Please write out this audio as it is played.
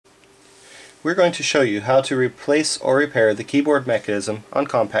We're going to show you how to replace or repair the keyboard mechanism on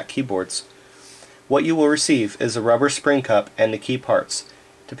Compaq keyboards. What you will receive is a rubber spring cup and the key parts.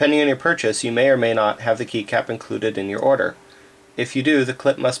 Depending on your purchase, you may or may not have the keycap included in your order. If you do, the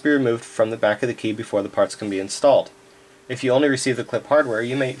clip must be removed from the back of the key before the parts can be installed. If you only receive the clip hardware,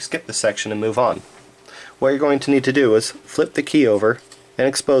 you may skip this section and move on. What you're going to need to do is flip the key over and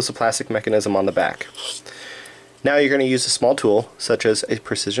expose the plastic mechanism on the back. Now you're going to use a small tool, such as a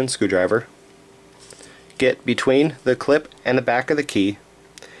precision screwdriver. Get between the clip and the back of the key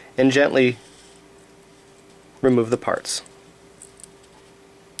and gently remove the parts.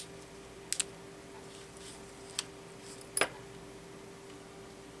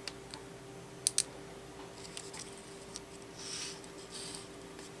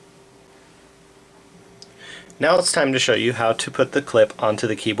 Now it's time to show you how to put the clip onto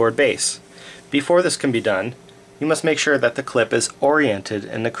the keyboard base. Before this can be done, you must make sure that the clip is oriented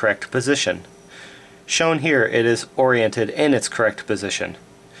in the correct position. Shown here, it is oriented in its correct position.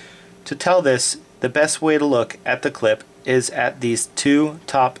 To tell this, the best way to look at the clip is at these two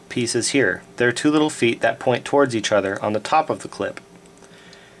top pieces here. There are two little feet that point towards each other on the top of the clip.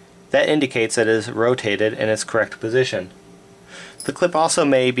 That indicates that it is rotated in its correct position. The clip also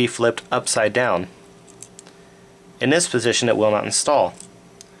may be flipped upside down. In this position, it will not install.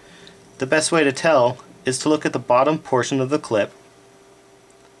 The best way to tell is to look at the bottom portion of the clip,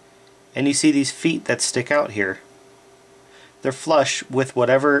 and you see these feet that stick out here. They're flush with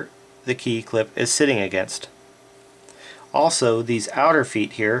whatever the key clip is sitting against. Also, these outer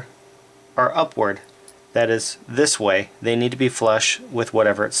feet here are upward. That is, this way. They need to be flush with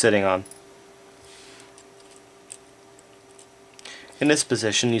whatever it's sitting on. In this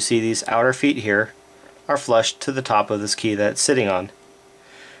position, you see these outer feet here are flush to the top of this key that it's sitting on.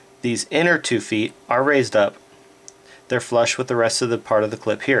 These inner two feet are raised up. They're flush with the rest of the part of the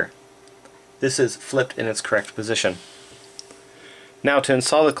clip here. This is flipped in its correct position. Now to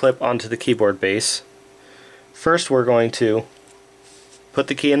install the clip onto the keyboard base, first we're going to put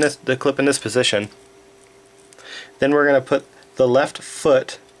the clip in this position. Then we're going to put the left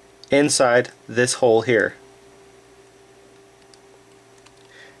foot inside this hole here.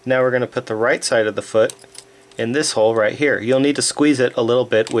 Now we're going to put the right side of the foot in this hole right here. You'll need to squeeze it a little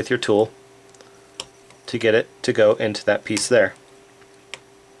bit with your tool to get it to go into that piece there.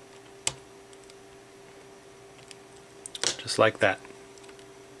 Just like that.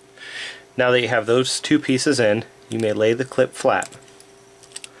 Now that you have those two pieces in, you may lay the clip flat.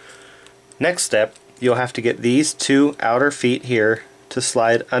 Next step, you'll have to get these two outer feet here to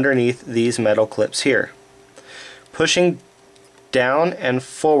slide underneath these metal clips here. Pushing down and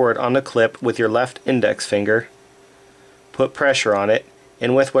forward on the clip with your left index finger, put pressure on it,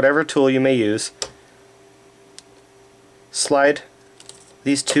 and with whatever tool you may use, slide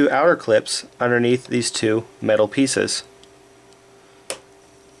these two outer clips underneath these two metal pieces.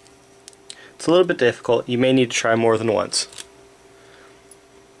 It's a little bit difficult. You may need to try more than once.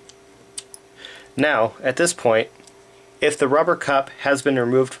 Now, at this point, if the rubber cup has been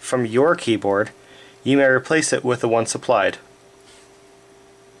removed from your keyboard, you may replace it with the one supplied.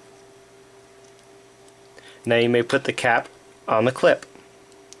 Now you may put the cap on the clip.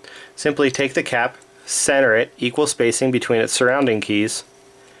 Simply take the cap, center it, equal spacing between its surrounding keys,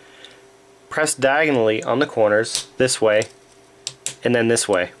 press diagonally on the corners, this way, and then this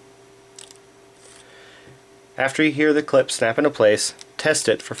way. After you hear the clip snap into place, test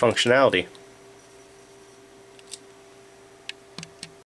it for functionality.